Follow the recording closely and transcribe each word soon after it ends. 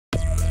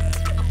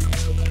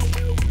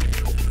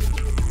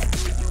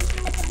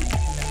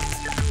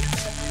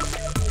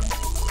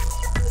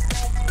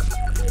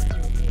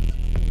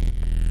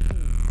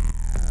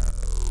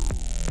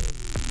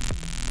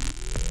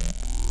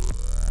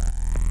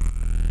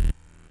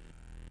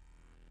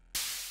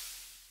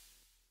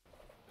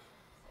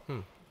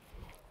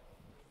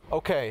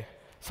Okay,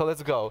 so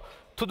let's go.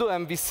 To-do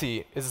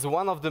MVC is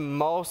one of the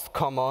most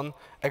common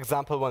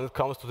examples when it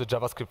comes to the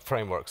JavaScript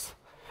frameworks.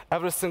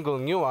 Every single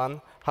new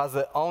one has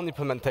their own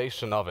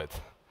implementation of it.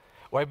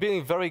 While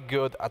being very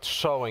good at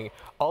showing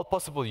all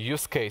possible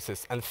use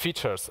cases and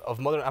features of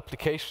modern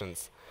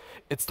applications,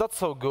 it's not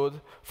so good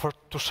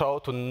to show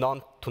to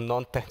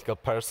non-technical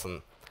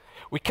person.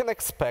 We can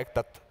expect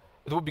that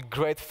it would be a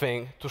great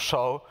thing to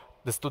show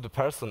this to the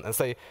person and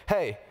say,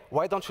 hey,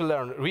 why don't you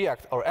learn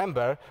React or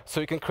Ember so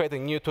you can create a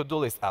new to-do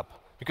list app?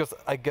 Because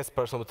I guess the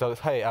person would tell us,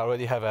 hey, I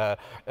already have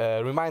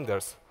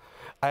reminders.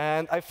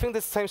 And I think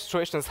the same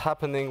situation is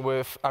happening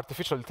with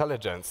artificial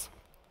intelligence.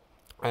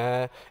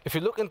 If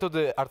you look into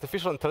the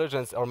artificial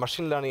intelligence or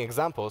machine learning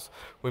examples,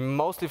 we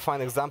mostly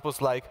find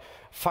examples like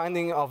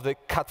finding of the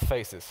cat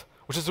faces,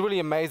 which is really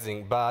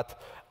amazing,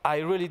 but I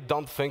really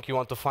don't think you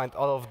want to find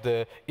all of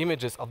the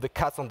images of the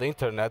cats on the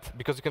internet,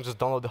 because you can just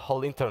download the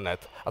whole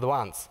internet at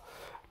once.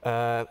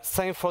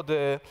 Same for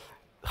the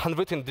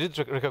handwritten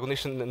digit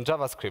recognition in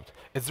JavaScript.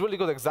 It's a really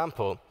good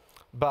example,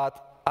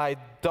 but I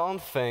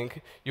don't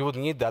think you would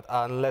need that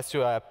unless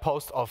you are a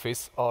post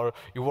office or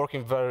you're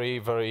working very,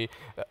 very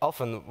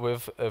often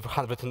with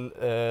handwritten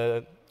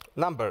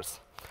numbers.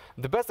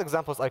 The best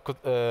examples I could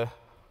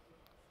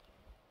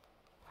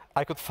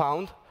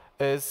found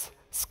is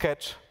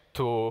sketch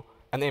to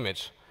an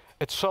image.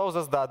 It shows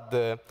us that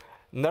the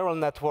neural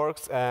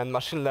networks and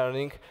machine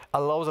learning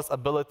allows us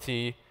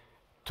ability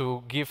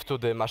to give to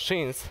the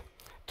machines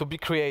to be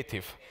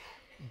creative.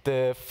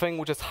 The thing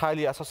which is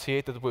highly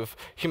associated with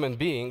human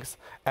beings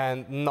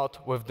and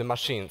not with the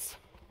machines.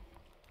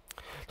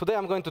 Today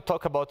I'm going to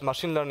talk about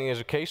machine learning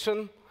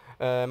education.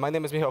 My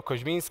name is Michał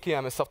Koźmiński.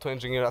 I'm a software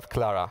engineer at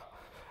Clara.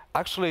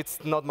 Actually,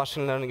 it's not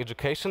machine learning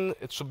education.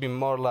 It should be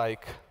more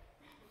like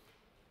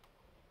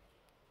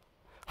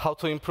how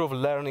to improve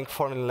learning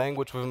foreign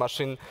language with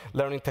machine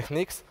learning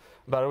techniques.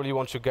 But I really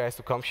want you guys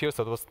to come here,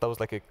 so that was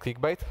like a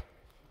clickbait.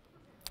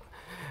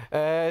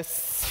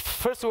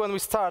 First, when we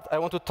start, I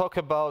want to talk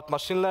about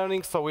machine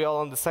learning, so we're all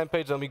on the same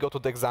page and we go to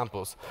the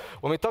examples.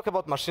 When we talk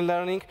about machine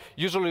learning,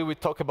 usually we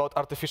talk about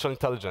artificial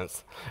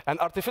intelligence. And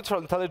artificial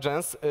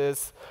intelligence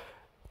is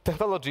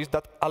technologies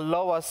that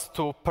allow us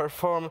to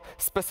perform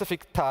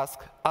specific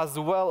tasks as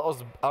well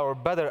as or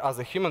better as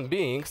a human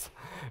beings,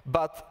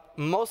 but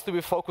mostly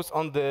we focus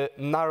on the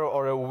narrow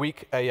or a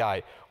weak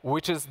AI,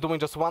 which is doing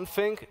just one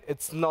thing.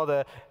 It's not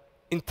a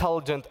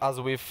intelligent as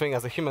we think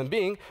as a human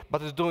being,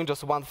 but it's doing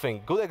just one thing.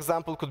 Good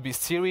example could be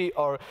Siri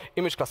or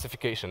image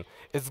classification.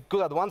 It's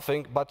good at one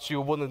thing, but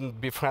you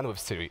wouldn't be friends with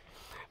Siri.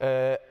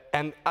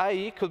 And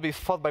AI could be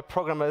thought by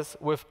programmers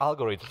with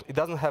algorithms. It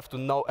doesn't have to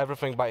know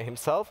everything by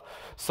himself.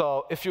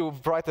 So if you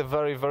write a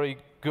very, very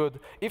good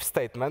if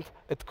statement,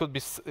 it could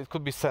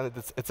be said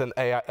it's an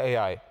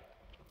AI.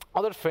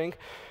 Other thing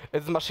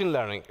is machine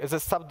learning. It's a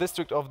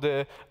sub-district of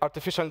the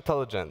artificial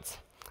intelligence.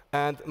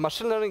 And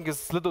machine learning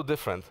is a little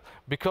different,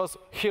 because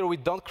here we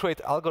don't create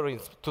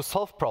algorithms to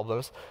solve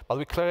problems, but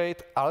we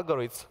create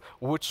algorithms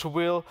which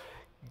will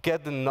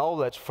get the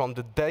knowledge from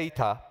the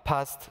data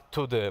passed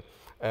to the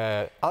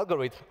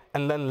algorithm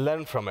and then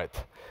learn from it.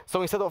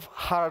 So instead of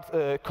hard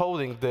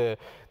coding the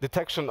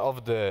detection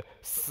of the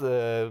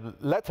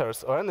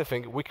letters or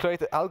anything, we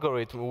create an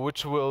algorithm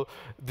which will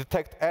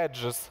detect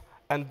edges,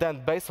 and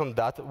then based on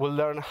that, we'll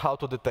learn how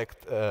to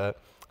detect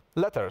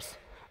letters.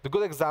 The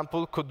good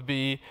example could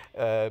be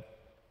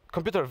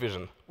computer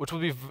vision, which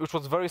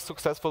was very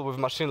successful with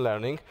machine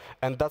learning,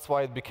 and that's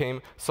why it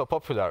became so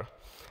popular.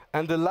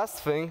 And the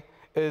last thing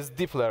is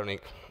deep learning.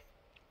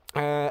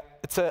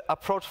 It's an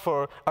approach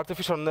for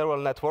artificial neural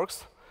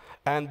networks,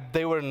 and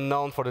they were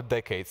known for the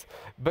decades.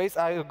 Bayes'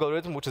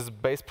 algorithm, which is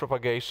Bayes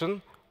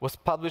propagation, was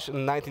published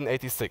in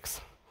 1986.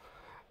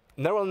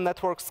 Neural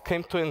networks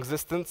came to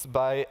existence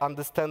by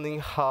understanding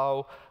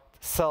how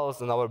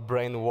cells in our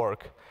brain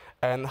work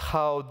and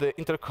how the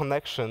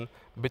interconnection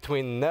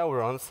between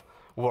neurons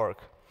work.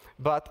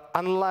 But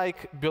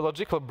unlike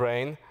biological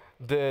brain,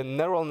 the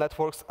neural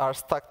networks are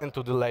stuck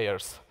into the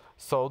layers.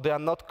 So they are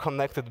not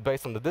connected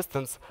based on the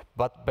distance,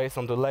 but based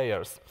on the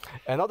layers.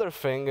 Another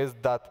thing is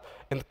that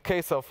in the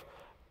case of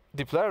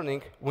deep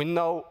learning, we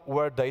know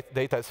where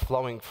data is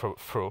flowing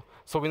through.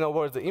 So we know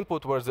where's the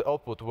input, where's the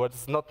output, where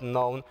it's not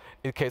known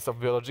in the case of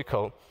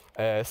biological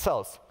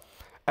cells.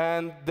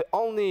 And the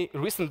only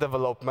recent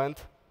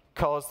development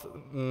caused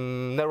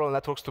neural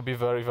networks to be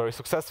very, very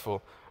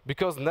successful,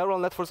 because neural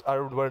networks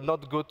were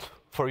not good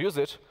for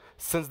usage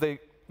since they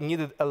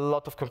needed a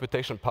lot of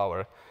computation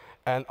power.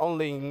 And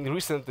only in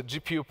recent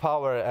GPU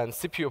power and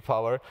CPU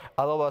power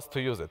allow us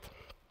to use it.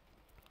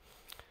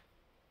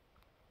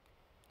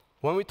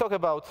 When we talk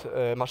about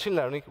machine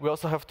learning, we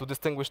also have to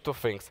distinguish two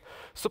things: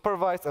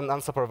 supervised and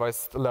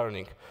unsupervised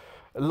learning.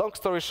 Long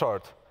story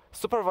short,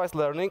 supervised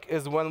learning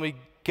is when we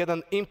get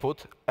an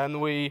input and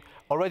we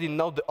already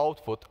know the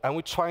output and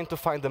we're trying to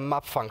find the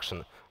map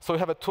function. So we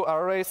have two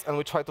arrays and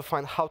we try to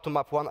find how to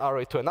map one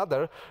array to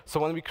another. So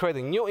when we create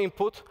a new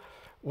input,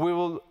 we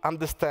will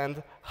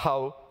understand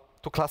how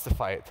to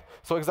classify it.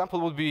 So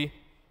example would be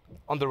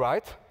on the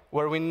right,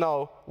 where we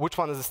know which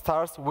one is the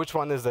stars, which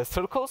one is the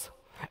circles,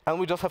 and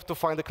we just have to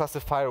find the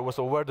classifier,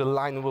 so where the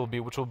line will be,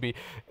 which will be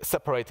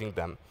separating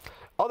them.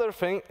 Other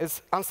thing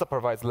is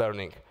unsupervised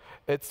learning.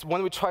 It's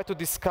when we try to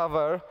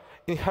discover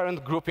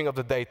inherent grouping of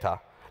the data.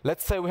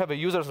 Let's say we have a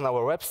users on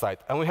our website,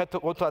 and we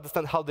want to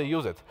understand how they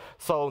use it.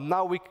 So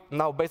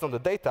now based on the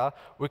data,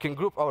 we can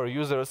group our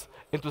users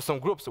into some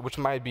groups, which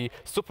might be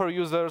super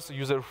users,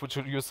 users which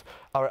use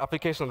our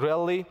application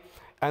really,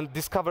 and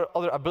discover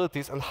other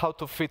abilities and how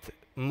to fit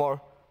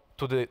more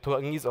to the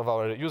needs of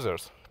our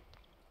users.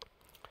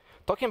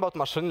 Talking about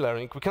machine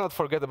learning, we cannot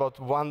forget about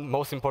one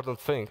most important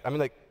thing. I mean,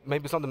 like,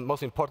 maybe it's not the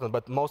most important,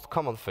 but most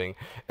common thing.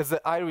 It's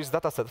the iris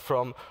dataset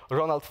from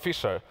Ronald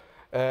Fisher.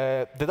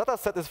 The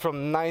dataset is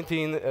from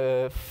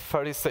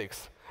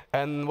 1936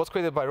 and was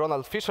created by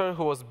Ronald Fisher,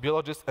 who was a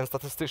biologist and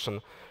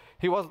statistician.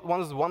 He was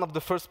one of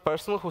the first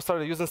persons who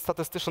started using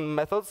statistician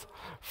methods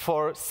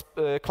for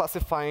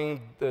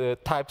classifying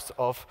types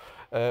of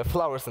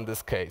flowers in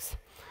this case.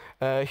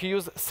 He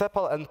used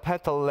sepal and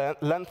petal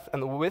length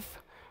and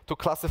width to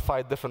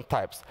classify different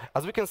types.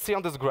 As we can see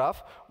on this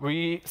graph,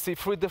 we see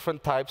 3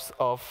 different types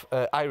of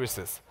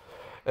irises.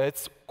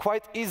 It's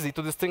quite easy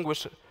to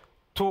distinguish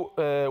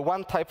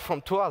one type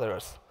from 2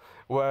 others,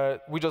 where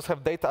we just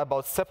have data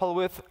about sepal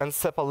width and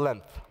sepal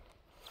length.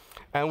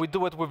 And we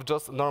do it with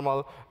just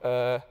normal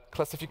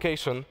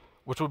classification,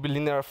 which will be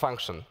linear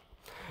function.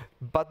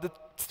 But the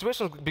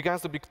situation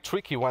begins to be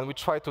tricky when we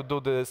try to do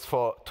this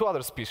for 2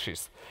 other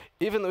species.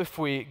 Even if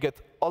we get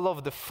all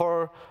of the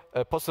 4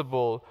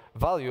 possible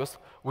values,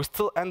 we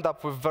still end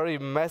up with very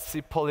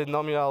messy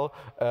polynomial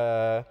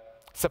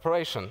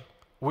separation,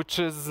 which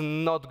is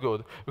not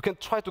good. We can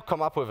try to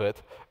come up with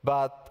it,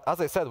 but as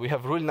I said, we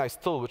have a really nice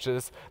tool, which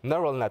is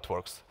neural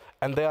networks.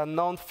 And they are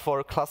known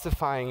for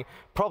classifying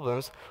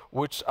problems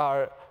which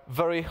are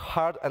very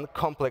hard and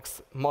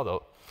complex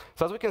model.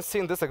 So as we can see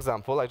in this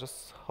example, I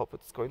just hope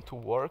it's going to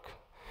work.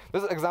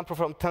 This is an example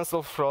from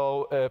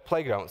TensorFlow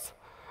Playgrounds.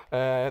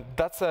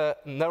 That's a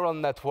neural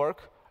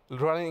network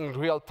running in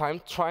real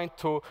time, trying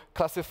to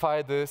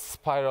classify the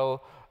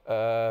spiral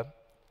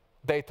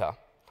data.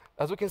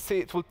 As we can see,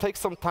 it will take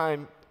some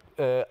time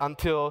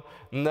until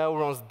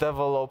neurons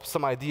develop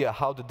some idea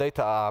how the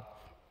data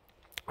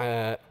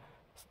are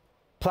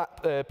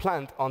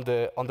planned on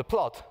the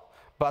plot.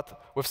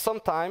 But with some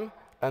time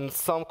and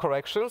some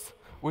corrections,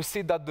 we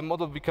see that the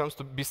model becomes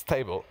to be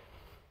stable.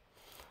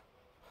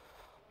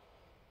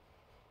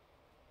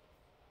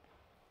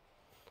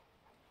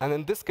 And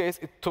in this case,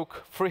 it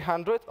took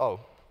 300, a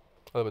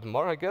little bit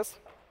more, I guess.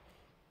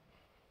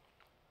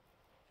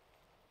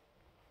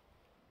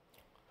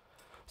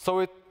 So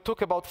it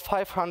took about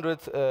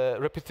 500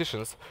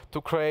 repetitions to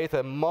create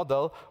a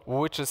model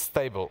which is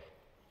stable.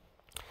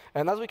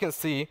 And as we can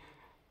see,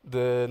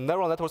 the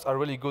neural networks are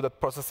really good at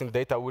processing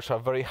data which are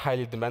very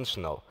highly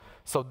dimensional.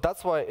 So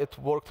that's why it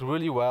worked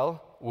really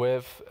well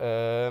with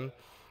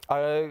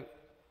our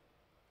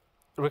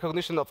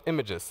recognition of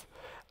images.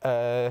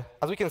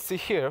 As we can see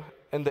here,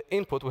 in the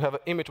input, we have an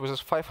image which is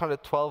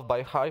 512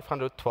 by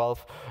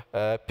 512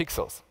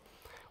 pixels,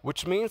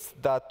 which means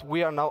that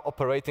we are now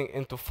operating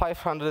into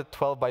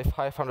 512 by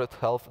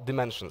 512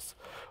 dimensions,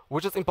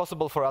 which is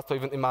impossible for us to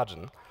even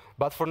imagine.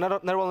 But for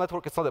neural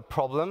network, it's not a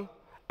problem.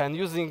 And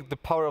using the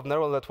power of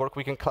neural network,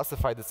 we can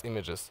classify these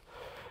images.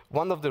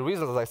 One of the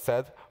reasons, as I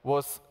said,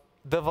 was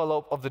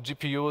develop of the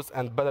GPUs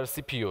and better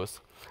CPUs.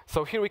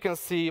 So here we can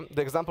see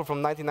the example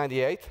from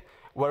 1998,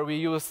 where we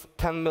use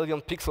 10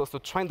 million pixels to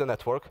train the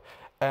network.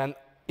 And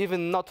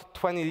even not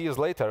 20 years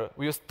later,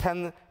 we use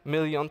 10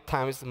 million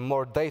times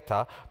more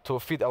data to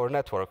feed our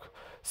network.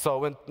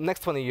 So in the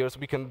next 20 years,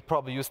 we can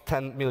probably use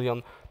 10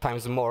 million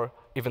times more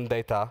even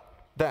data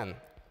then.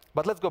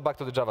 But let's go back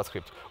to the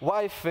JavaScript.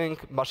 Why I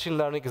think machine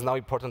learning is now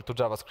important to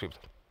JavaScript?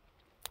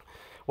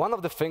 One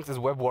of the things is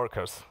web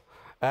workers.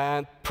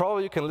 And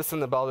probably you can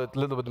listen about it a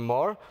little bit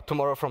more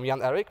tomorrow from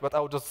Jan Erik, but I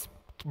will just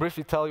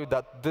briefly tell you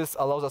that this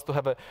allows us to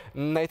have a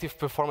native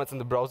performance in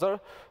the browser.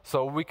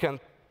 So we can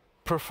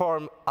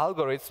perform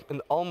algorithms in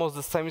almost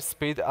the same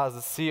speed as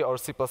the C or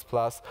C++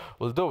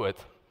 will do it.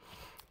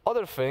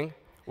 Other thing,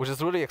 which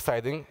is really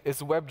exciting,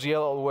 is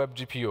WebGL or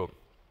WebGPU.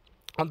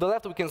 On the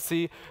left, we can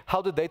see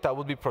how the data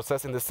would be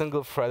processed in the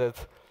single-threaded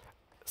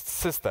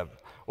system,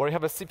 where you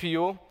have a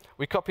CPU,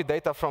 we copy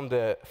data from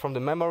the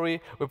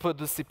memory, we put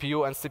the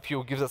CPU, and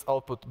CPU gives us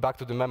output back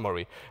to the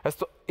memory. It has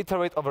to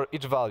iterate over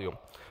each value,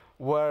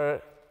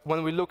 where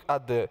when we look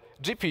at the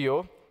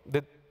GPU,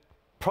 the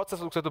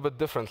process looks a little bit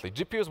differently.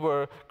 GPUs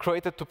were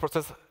created to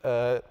process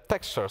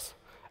textures,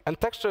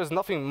 and texture is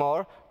nothing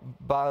more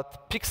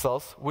but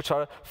pixels, which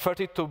are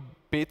 32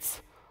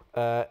 bits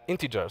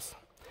integers.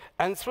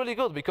 And it's really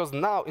good because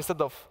now,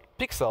 instead of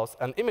pixels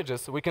and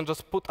images, we can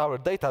just put our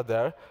data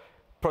there,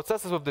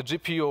 process it with the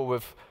GPU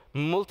with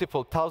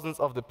multiple thousands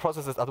of the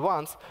processes at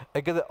once,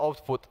 and get the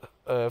output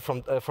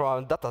from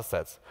our data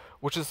sets,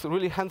 which is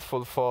really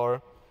handful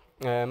for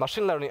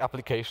machine learning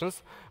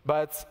applications,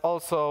 but it's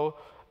also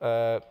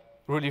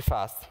really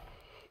fast.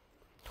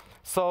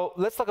 So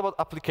let's talk about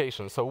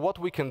applications. So what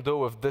we can do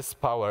with this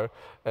power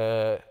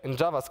in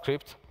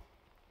JavaScript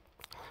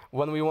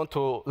when we want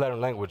to learn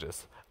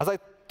languages. As I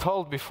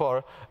told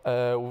before,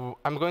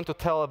 I'm going to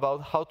tell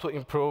about how to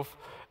improve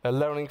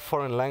learning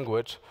foreign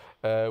language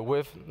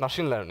with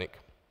machine learning.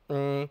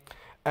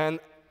 And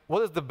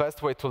what is the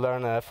best way to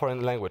learn a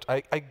foreign language?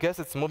 I guess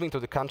it's moving to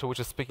the country which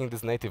is speaking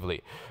this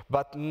natively,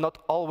 but not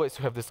always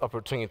you have this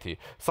opportunity.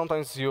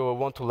 Sometimes you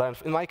want to learn,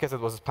 in my case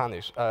it was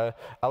Spanish. I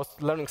was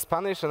learning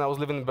Spanish and I was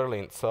living in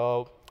Berlin,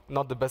 so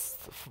not the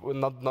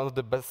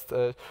best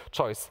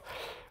choice.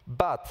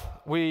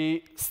 But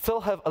we still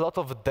have a lot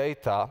of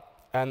data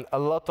and a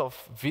lot of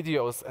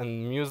videos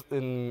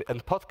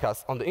and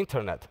podcasts on the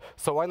internet,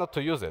 so why not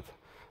to use it?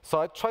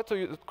 So I tried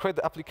to create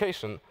the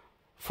application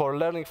for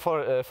learning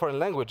foreign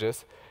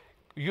languages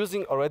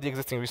using already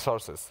existing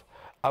resources.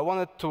 I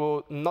wanted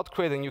to not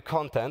create a new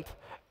content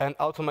and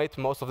automate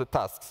most of the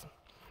tasks.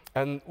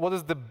 And what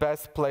is the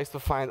best place to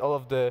find all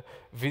of the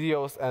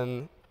videos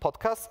and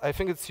podcasts? I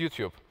think it's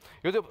YouTube.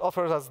 YouTube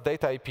offers us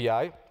data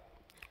API,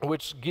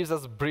 which gives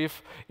us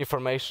brief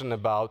information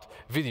about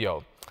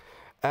video.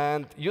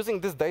 And using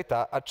this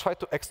data, I try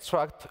to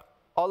extract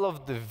all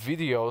of the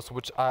videos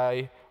which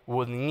I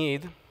would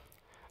need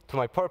to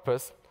my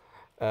purpose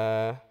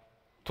to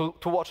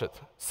watch it.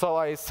 So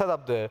I set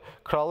up the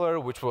crawler,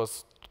 which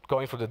was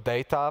going through the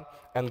data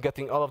and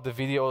getting all of the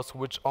videos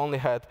which only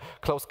had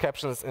closed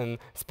captions in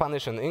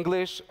Spanish and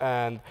English,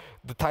 and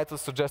the title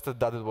suggested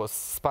that it was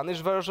Spanish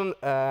version,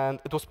 and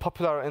it was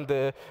popular in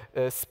the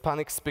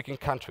Hispanic-speaking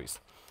countries.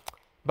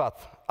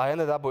 But I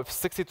ended up with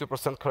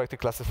 62% correctly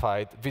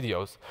classified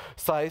videos.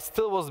 So I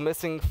still was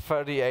missing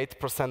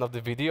 38% of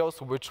the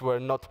videos, which were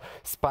not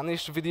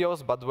Spanish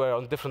videos, but were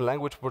on different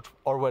language,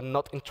 or were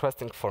not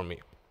interesting for me.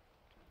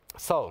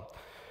 So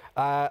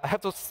I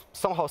have to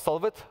somehow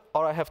solve it,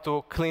 or I have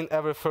to clean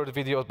every third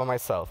video by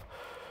myself.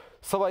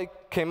 So I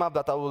came up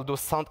that I will do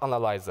sound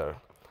analyzer.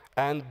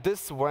 And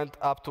this went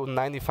up to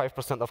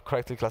 95% of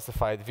correctly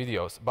classified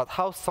videos. But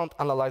how sound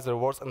analyzer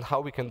works and how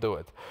we can do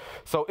it.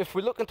 So if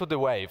we look into the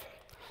wave,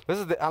 this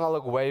is the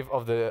analog wave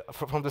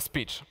from the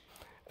speech.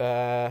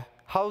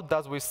 How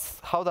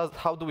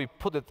do we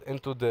put it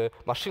into the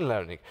machine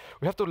learning?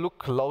 We have to look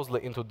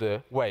closely into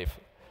the wave.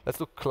 Let's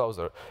look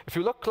closer. If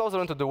you look closer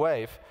into the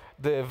wave,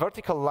 the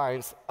vertical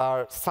lines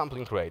are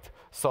sampling rate.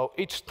 So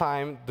each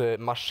time the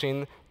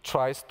machine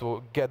tries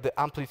to get the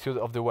amplitude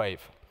of the wave.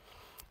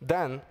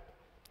 Then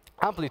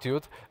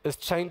amplitude is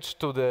changed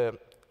to the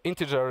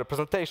integer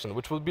representation,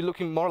 which will be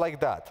looking more like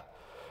that.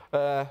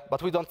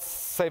 But we don't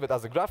save it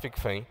as a graphic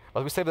thing,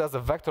 but we save it as a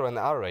vector and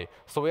array.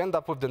 So we end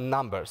up with the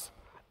numbers.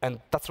 And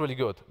that's really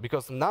good,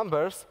 because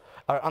numbers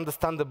are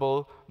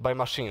understandable by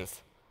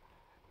machines.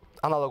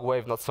 Analog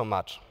wave, not so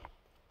much.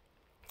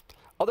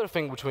 Other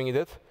thing which we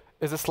needed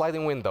is a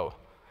sliding window.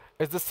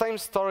 It's the same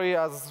story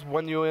as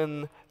when you're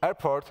in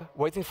airport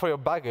waiting for your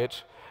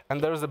baggage and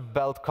there's a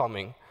belt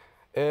coming.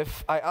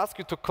 If I ask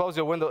you to close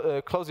your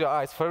window, close your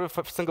eyes for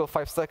every single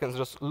 5 seconds,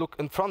 just look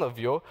in front of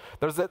you,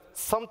 there's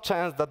some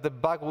chance that the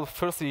bag will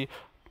firstly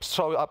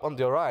show up on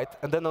your right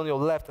and then on your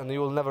left, and you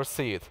will never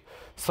see it.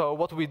 So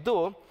what we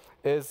do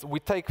is we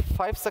take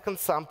 5-second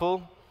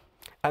sample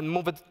and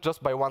move it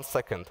just by 1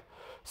 second.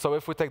 So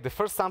if we take the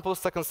first sample,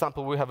 second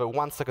sample, we have a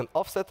 1-second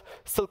offset,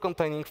 still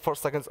containing 4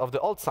 seconds of the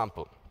old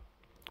sample,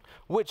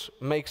 which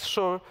makes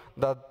sure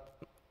that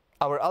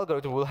our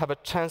algorithm will have a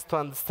chance to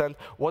understand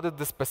what is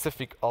the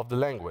specific of the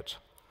language.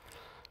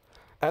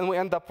 And we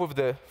end up with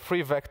the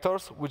 3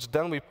 vectors, which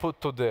then we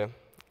put to the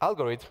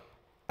algorithm,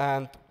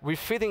 and we're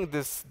feeding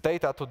this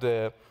data to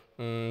the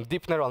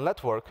deep neural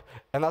network,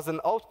 and as an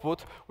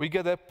output, we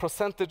get a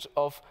percentage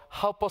of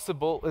how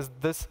possible is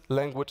this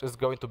language is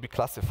going to be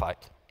classified.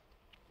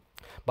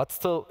 But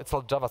still, it's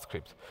not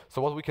JavaScript.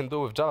 So what we can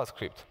do with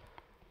JavaScript,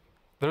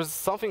 there's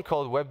something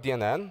called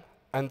WebDNN,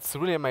 and it's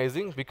really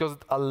amazing because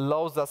it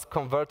allows us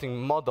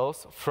converting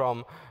models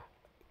from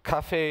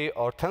Caffe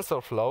or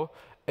TensorFlow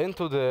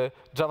into the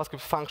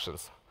JavaScript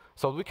functions.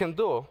 So what we can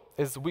do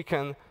is we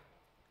can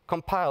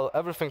compile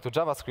everything to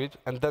JavaScript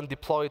and then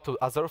deploy it to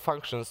Azure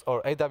Functions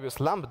or AWS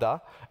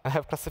Lambda and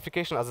have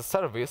classification as a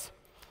service,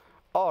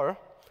 or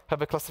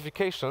have a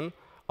classification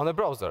on a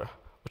browser,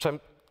 which I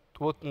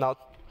would now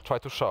try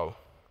to show.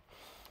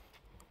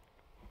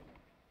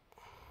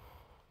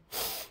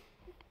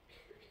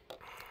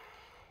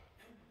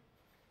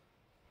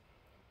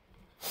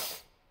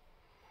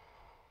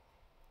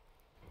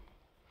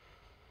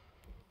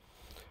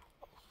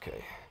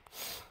 Okay.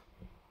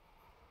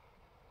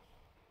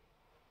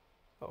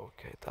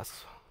 Okay,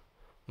 that's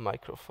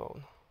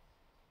microphone.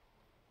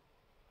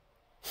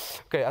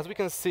 Okay, as we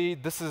can see,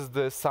 this is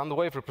the sound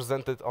wave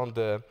represented on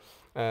the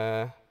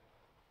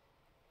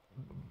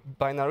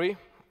binary.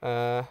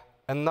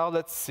 And now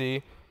let's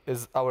see,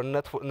 is our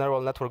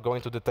neural network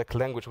going to detect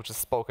language which is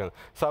spoken?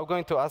 So I'm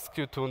going to ask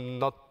you to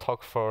not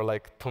talk for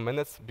like 2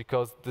 minutes,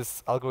 because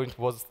this algorithm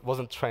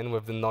wasn't trained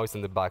with the noise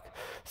in the back.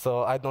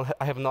 So I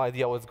have no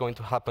idea what's going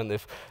to happen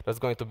if there's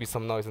going to be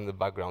some noise in the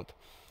background.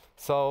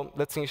 So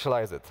let's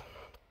initialize it.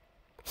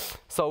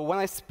 So when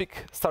I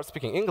start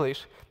speaking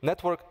English,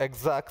 network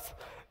exact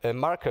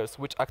markers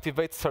which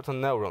activate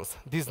certain neurons.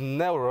 These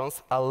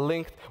neurons are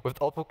linked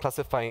with output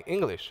classifying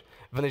English.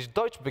 Wenn ich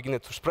Deutsch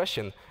beginne zu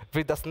sprechen,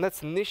 wird das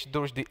Netz nicht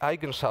durch die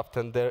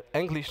Eigenschaften der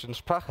englischen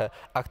Sprache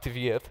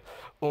aktiviert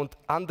und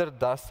ändert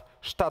das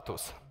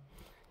Status.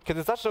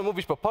 Kiedy zacznę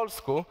mówić po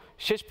polsku,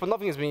 sieć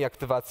ponownie zmieni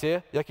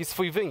aktywację, jak i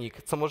swój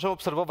wynik, co możemy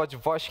obserwować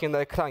właśnie na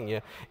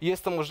ekranie. I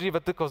jest to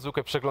możliwe tylko w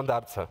zwykłej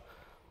przeglądarce.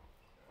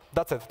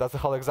 That's it. That's the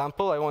whole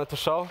example I wanted to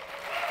show.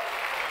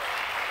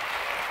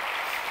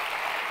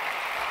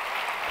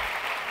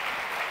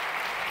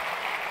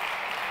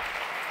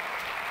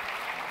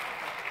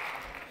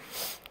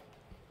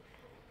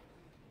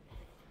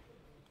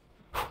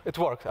 It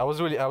worked. I was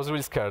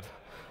really scared.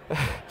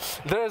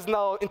 There is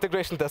no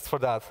integration test for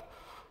that.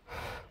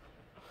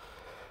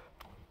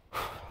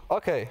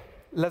 Okay,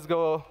 let's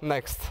go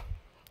next.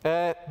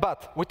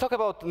 But we talk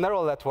about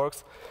neural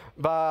networks,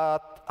 but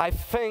I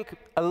think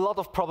a lot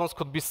of problems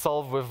could be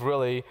solved with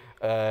really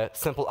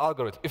simple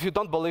algorithm. If you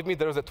don't believe me,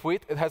 there is a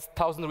tweet. It has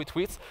 1,000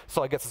 retweets,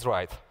 so I guess it's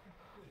right.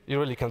 You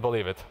really can't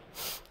believe it.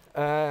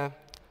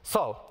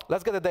 So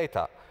let's get the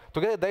data. To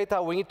get the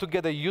data, we need to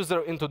get a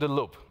user into the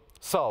loop.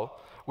 So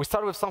we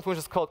start with something which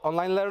is called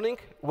online learning,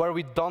 where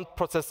we don't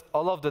process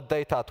all of the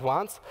data at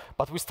once,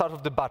 but we start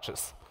with the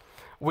batches.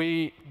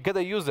 We get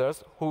the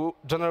users who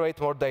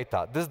generate more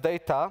data. This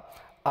data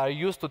are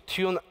used to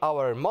tune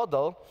our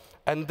model,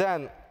 and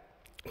then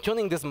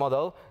tuning this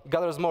model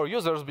gathers more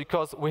users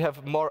because we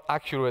have more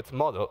accurate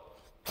model.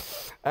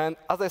 And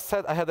as I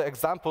said, I had an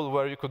example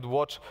where you could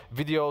watch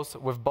videos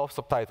with both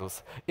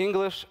subtitles,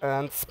 English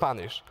and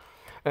Spanish.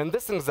 In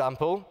this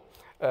example,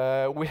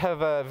 we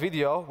have a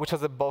video which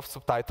has both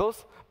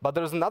subtitles, but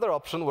there's another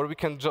option where we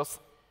can just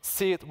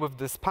see it with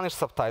the Spanish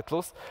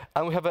subtitles,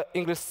 and we have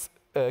English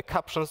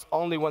captions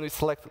only when we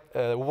select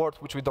a word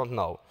which we don't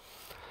know.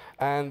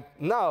 And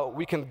now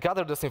we can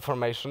gather this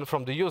information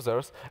from the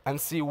users and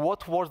see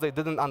what words they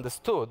didn't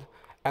understood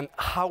and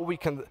how we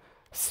can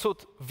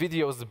suit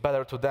videos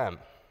better to them.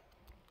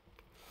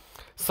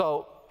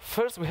 So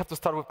first we have to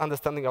start with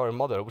understanding our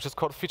model, which is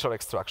called feature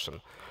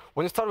extraction.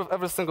 When you start with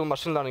every single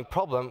machine learning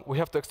problem, we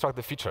have to extract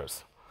the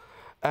features.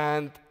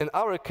 And in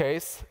our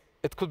case,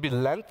 it could be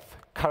length,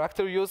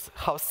 character use,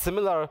 how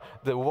similar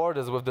the word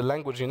is with the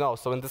language you know.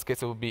 So in this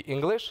case, it would be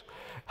English.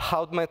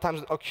 How many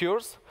times it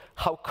occurs,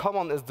 how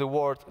common is the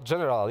word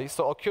generally.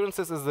 So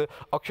occurrences is the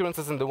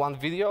occurrences in the one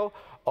video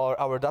or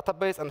our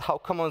database, and how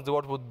common the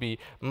word would be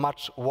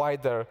much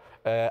wider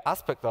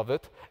aspect of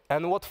it.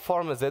 And what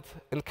form is it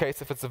in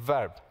case if it's a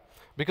verb.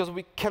 Because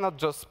we cannot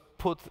just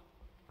put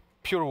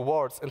pure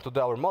words into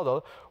our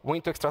model, we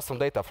need to extract some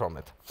data from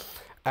it.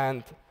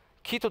 And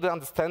key to the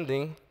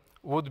understanding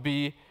would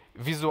be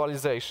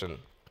visualization.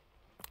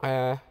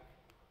 I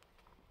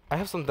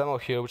have some demo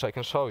here which I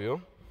can show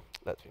you.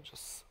 Let me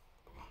just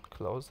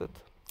close it.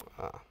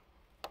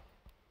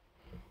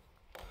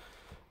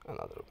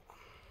 Another one.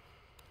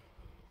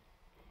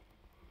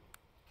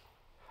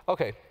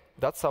 OK,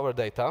 that's our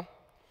data.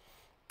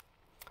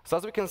 So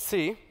as we can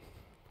see,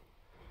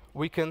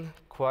 we can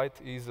quite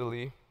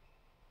easily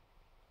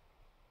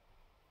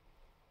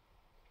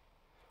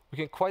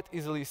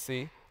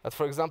see that,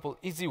 for example,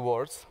 easy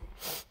words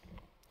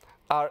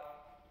are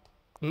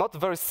not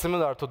very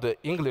similar to the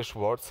English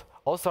words,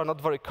 also are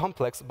not very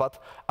complex,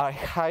 but are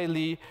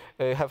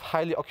have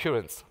highly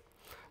occurrence.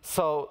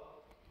 So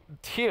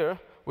here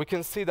we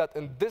can see that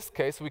in this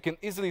case we can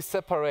easily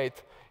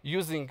separate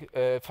using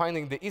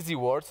finding the easy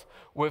words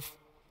with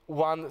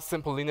one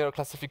simple linear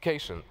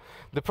classification.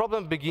 The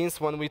problem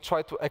begins when we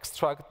try to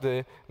extract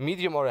the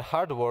medium or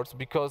hard words,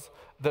 because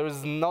there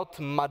is not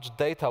much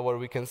data where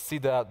we can see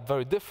that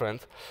very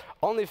different.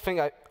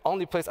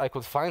 Only place I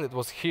could find it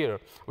was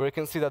here, where you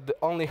can see that the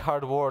only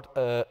hard word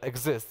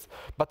exists.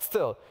 But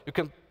still, you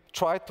can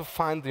try to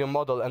find your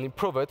model and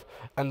improve it.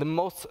 And the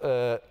most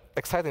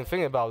exciting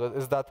thing about it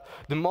is that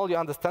the more you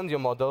understand your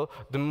model,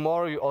 the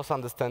more you also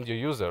understand your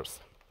users.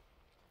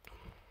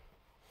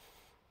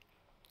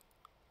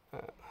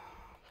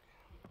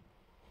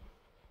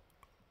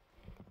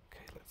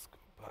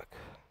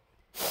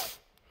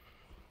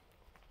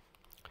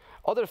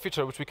 Other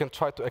feature which we can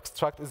try to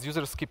extract is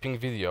user skipping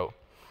video.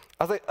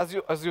 As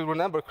you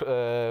remember,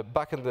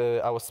 back in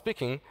I was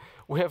speaking,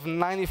 we have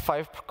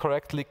 95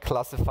 correctly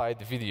classified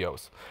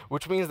videos,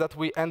 which means that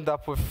we end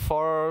up with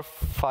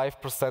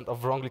 4–5%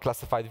 of wrongly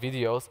classified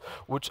videos,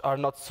 which are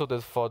not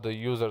suited for the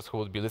users who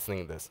would be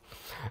listening to this.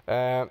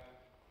 And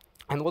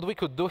what we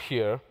could do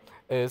here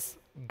is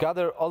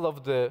gather all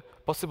of the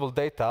possible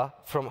data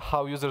from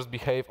how users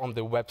behave on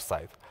the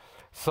website.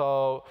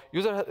 So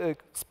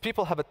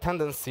people have a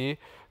tendency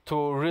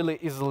to really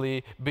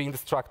easily being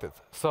distracted.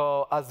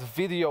 So as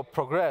video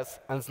progresses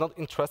and it's not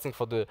interesting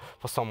for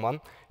someone,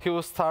 he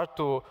will start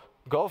to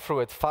go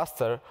through it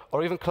faster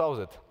or even close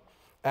it.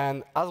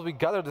 And as we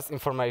gather this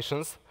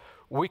information,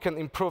 we can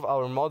improve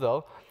our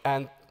model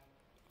and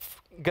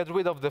get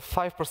rid of the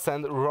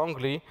 5%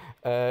 wrongly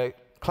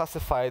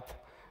classified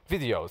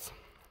videos.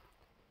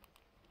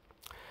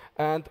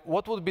 And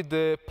what would be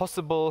the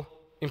possible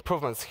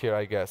improvements here,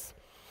 I guess?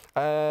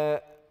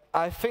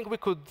 I think we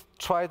could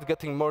try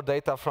getting more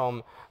data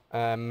from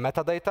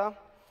metadata,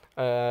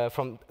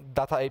 from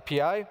data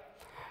API.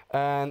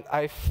 And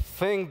I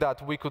think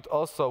that we could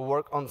also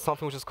work on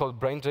something which is called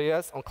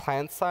Brain.js on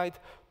client side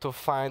to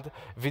find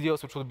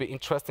videos which would be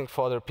interesting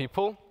for other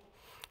people,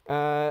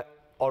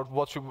 or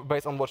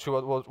based on what you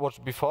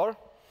watched before.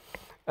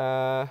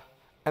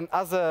 And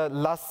as a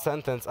last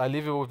sentence, I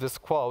leave you with this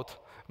quote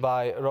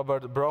by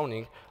Robert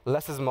Browning: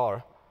 "Less is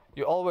more."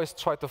 You always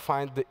try to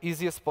find the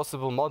easiest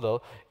possible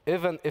model,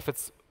 even if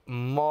it's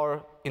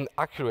more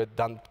inaccurate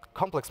than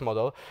complex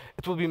model.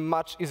 It will be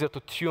much easier to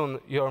tune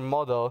your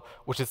model,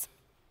 which is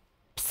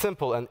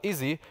simple and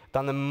easy,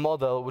 than a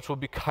model which will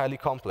be highly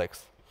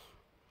complex.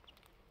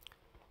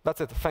 That's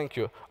it. Thank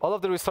you. All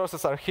of the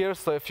resources are here,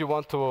 so if you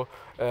want to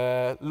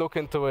look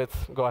into it,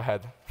 go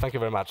ahead. Thank you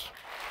very much.